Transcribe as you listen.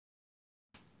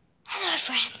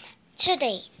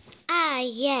Today, I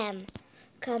am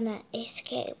gonna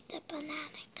escape the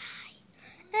banana guy.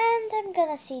 And I'm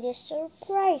gonna see the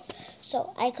surprise.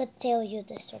 So I could tell you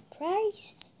the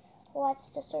surprise. What's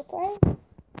the surprise? I'm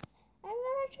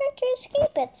gonna try to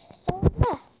escape it. So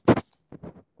yeah,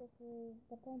 this is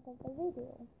the point of the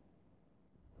video.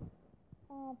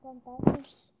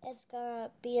 Sometimes it's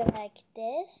gonna be like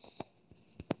this.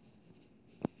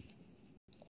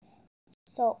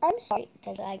 So I'm sorry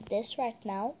it's like this right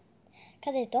now,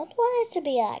 because I don't want it to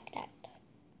be like that.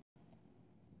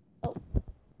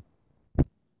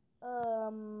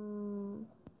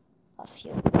 A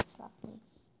few, it's not me.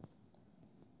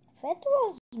 If it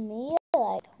was me,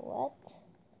 like what?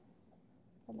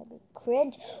 Gonna be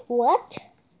cringe. What?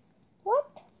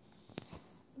 What?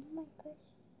 Oh my gosh.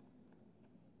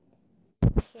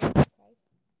 Here, guys.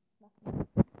 Nothing.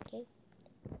 Okay.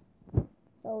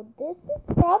 So this is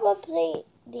probably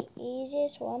the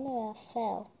easiest one and I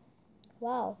fell.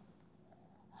 Wow.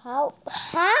 How?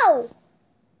 How?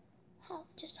 How?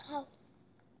 Just how?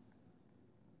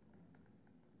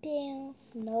 Damn.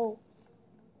 No.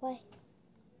 Why?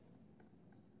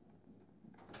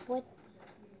 What?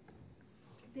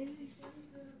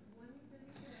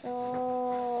 So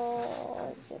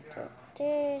you do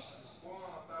this,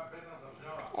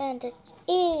 and it's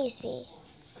easy.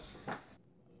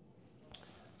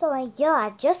 So yeah, I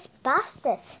just passed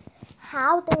it.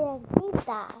 How did I do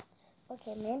that?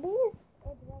 Okay, maybe it was the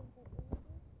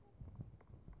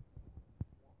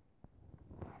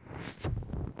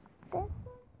this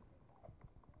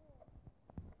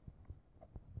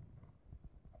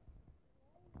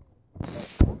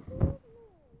one.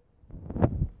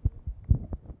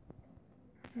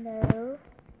 No.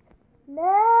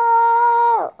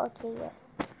 No. Okay, yes.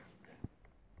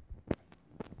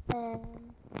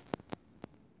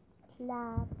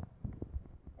 Clap.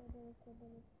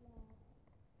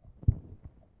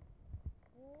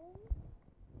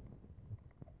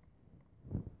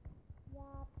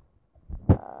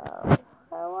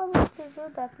 I wanted to do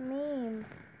that meme.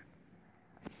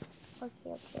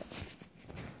 Okay.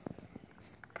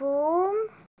 Boom.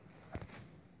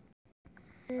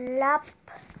 Slap.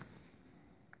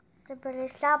 Sibbly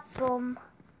slap boom.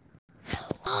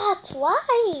 What?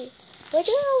 Why? Why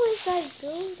do I always like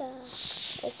do that?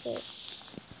 Okay.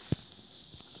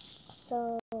 So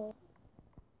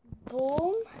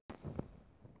boom.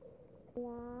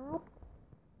 Slap.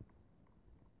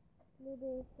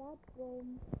 Sibbly slap boom.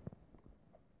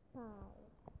 Pow.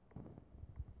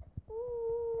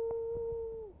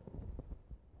 Ooh.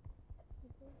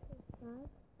 So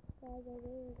I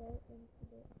really go into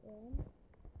the end.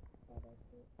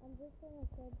 I'm just gonna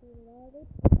try to let it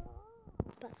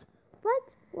stop. What?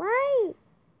 Why?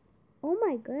 Oh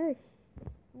my gosh.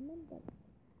 I'm in the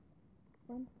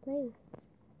one place.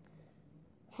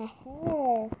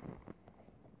 Hehe.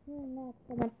 You're not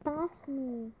gonna pass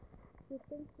me. You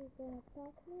think you're gonna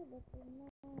pass me, but you're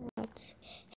not.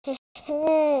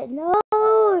 Hehe. No!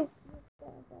 You're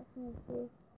gonna pass me too.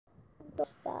 Don't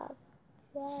stop.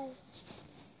 Why?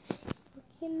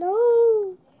 Okay, no!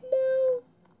 No!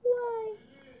 Why?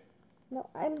 No,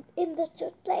 I'm in the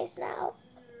third place now.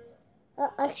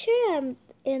 Actually, I'm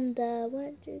in the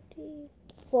 1, 2, 3,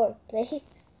 4th place.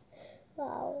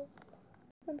 Wow,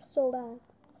 I'm so bad.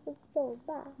 I'm so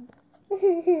bad.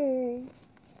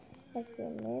 Okay,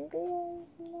 maybe I'm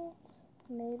not.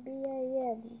 Maybe I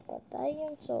am, but I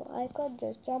am, so I could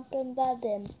just jump in that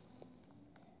in.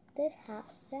 This has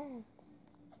sense.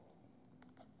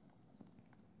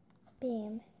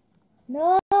 Beam.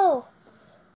 No!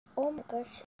 Oh my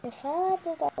gosh, if I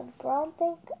do that brown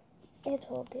thing, it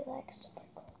will be like super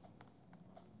cool.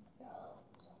 No,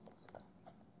 someone's coming.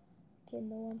 Okay,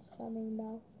 no one's coming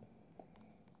now.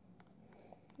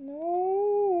 No,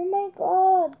 oh my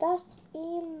god, that's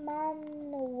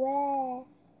Emmanuel.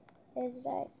 It's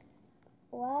like,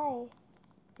 why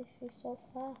is she so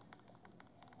fast?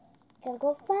 Gotta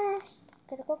go fast,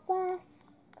 gotta go fast,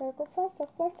 gotta go faster,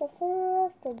 faster,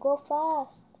 faster, go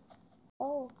fast.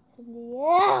 Oh, it's in the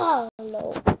air.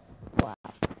 Hello. Wow.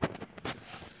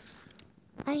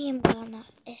 I am gonna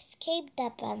escape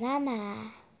the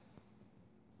banana.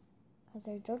 Because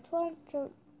I don't want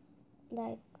to,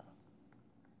 like,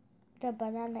 the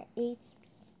banana eats me.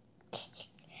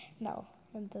 No,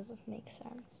 it doesn't make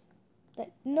sense.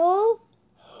 Like, no!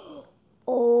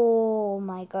 Oh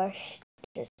my gosh,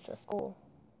 this was cool.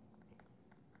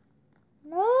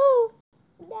 No!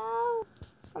 No!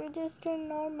 I'm just a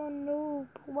normal noob.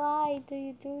 Why do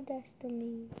you do this to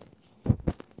me?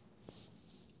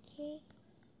 Okay.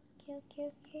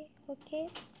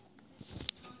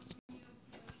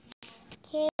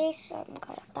 Okay, so I'm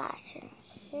gonna pass it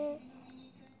here.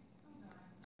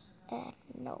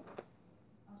 Nope.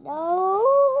 No.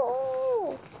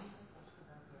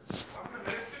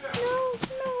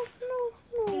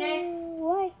 No.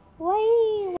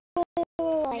 Why?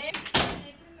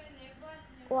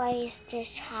 Why is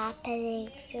this happening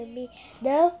to me?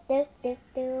 No.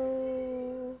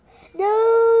 No.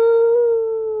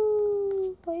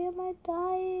 Why am I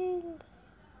dying?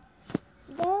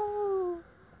 No.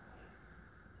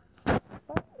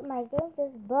 What? My game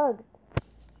just bugged.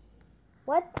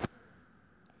 What?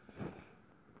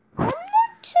 I'm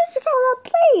not just gonna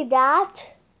play that.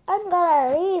 I'm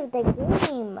gonna leave the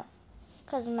game.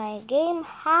 Because my game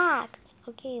hacked.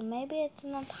 Okay, maybe it's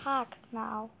not hacked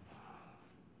now.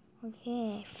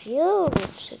 Okay, phew.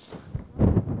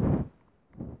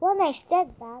 When I said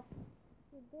that,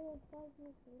 you didn't want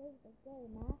me to leave the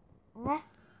game, huh? Huh?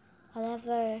 I'll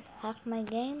ever hack my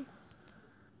game?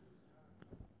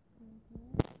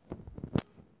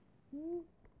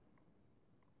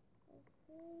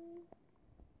 Okay.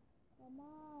 Come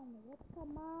on. What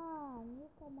come on? You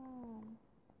come on.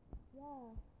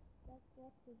 Yeah. That's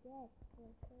what you get for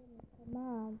saying come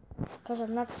on. Because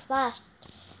I'm not fast.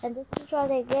 And this is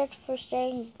what I get for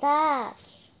saying that.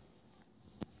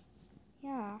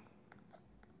 Yeah.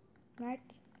 Right?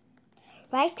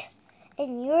 Right?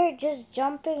 And you're just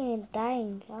jumping and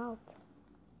dying out.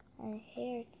 And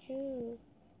here too.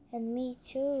 And me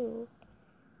too.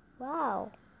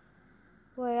 Wow.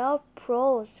 We're all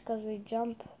pros because we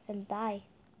jump and die.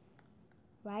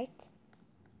 Right?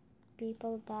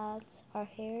 People that are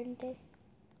hearing this.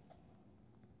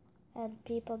 And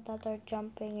people that are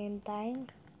jumping and dying.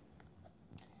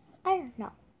 I don't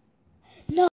know.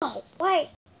 No! Why?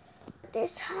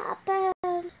 This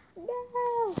happened.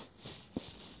 No!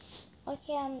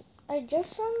 Okay, I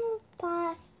just want to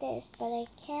pass this, but I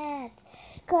can't.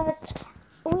 Because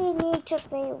we need to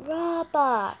play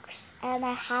Roblox. And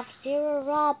I have 0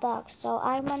 Robux, so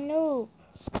I'm a noob.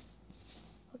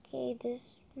 Okay,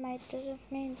 this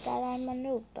doesn't mean that I'm a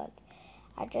noob, but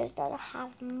I just don't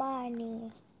have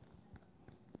money.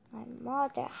 My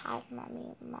mother has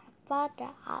money. My father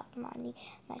has money.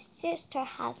 My sister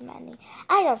has money.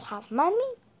 I don't have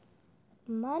money.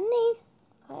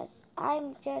 Because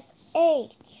I'm just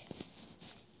 8.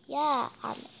 Yeah,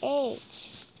 I'm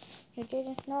 8. You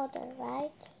didn't know that,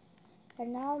 right?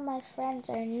 And now my friends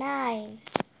are 9.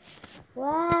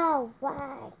 Wow,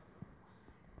 why?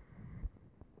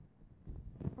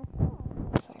 I thought all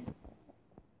my friends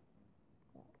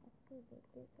were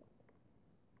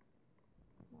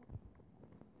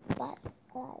but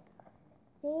like,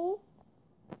 see?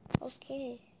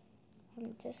 Okay,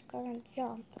 I'm just gonna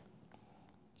jump.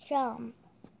 Yeah.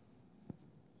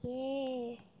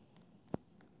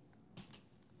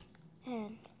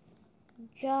 And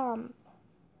jump.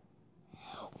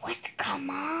 What? Come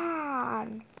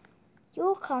on.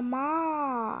 You come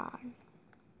on.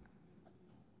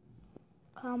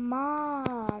 Come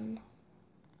on.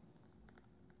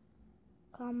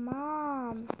 Come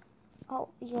on. Oh,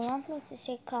 you want me to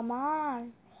say come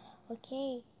on?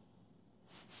 Okay.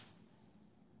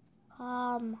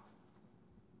 Come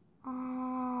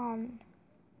on.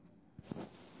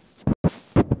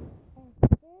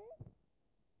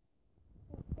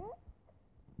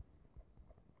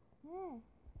 Hey,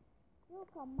 you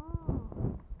come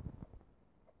on.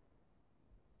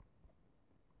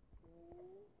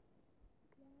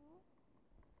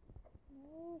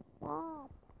 No,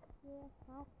 stop. You're a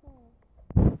hacker.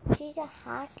 She's a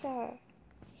hacker.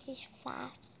 She's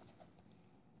fast.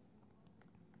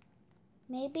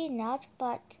 Maybe not,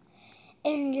 but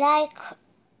in like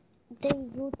the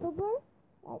YouTuber,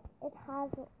 like it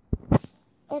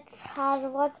has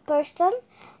one person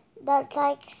that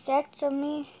like said to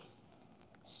me,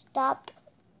 stop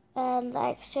and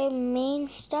like say mean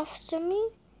stuff to me,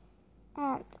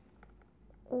 and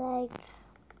like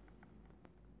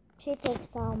she takes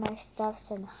all my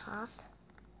stuffs and hack.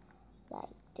 Like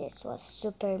this was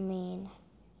super mean.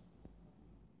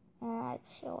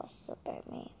 She was super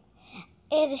mean.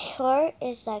 Her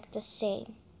is like the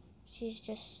same. She's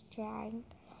just trying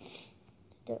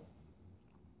to do.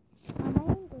 Am I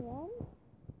in the end?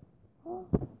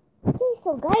 Okay,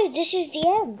 so guys, this is the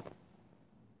end.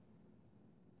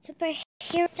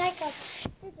 Superhero cycle.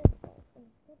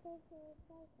 Superhero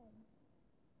cycle.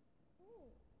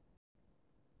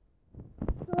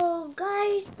 So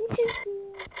guys, this is the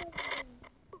end.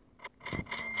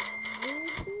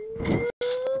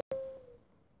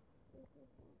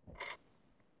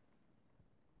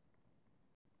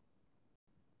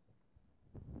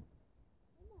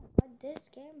 But this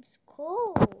game's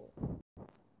cool.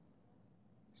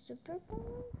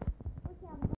 Superpower? Okay,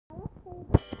 I'm gonna play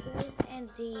this game in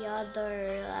the other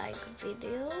like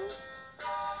video.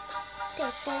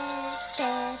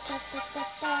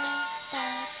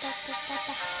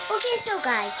 Okay, so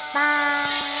guys,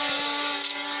 bye.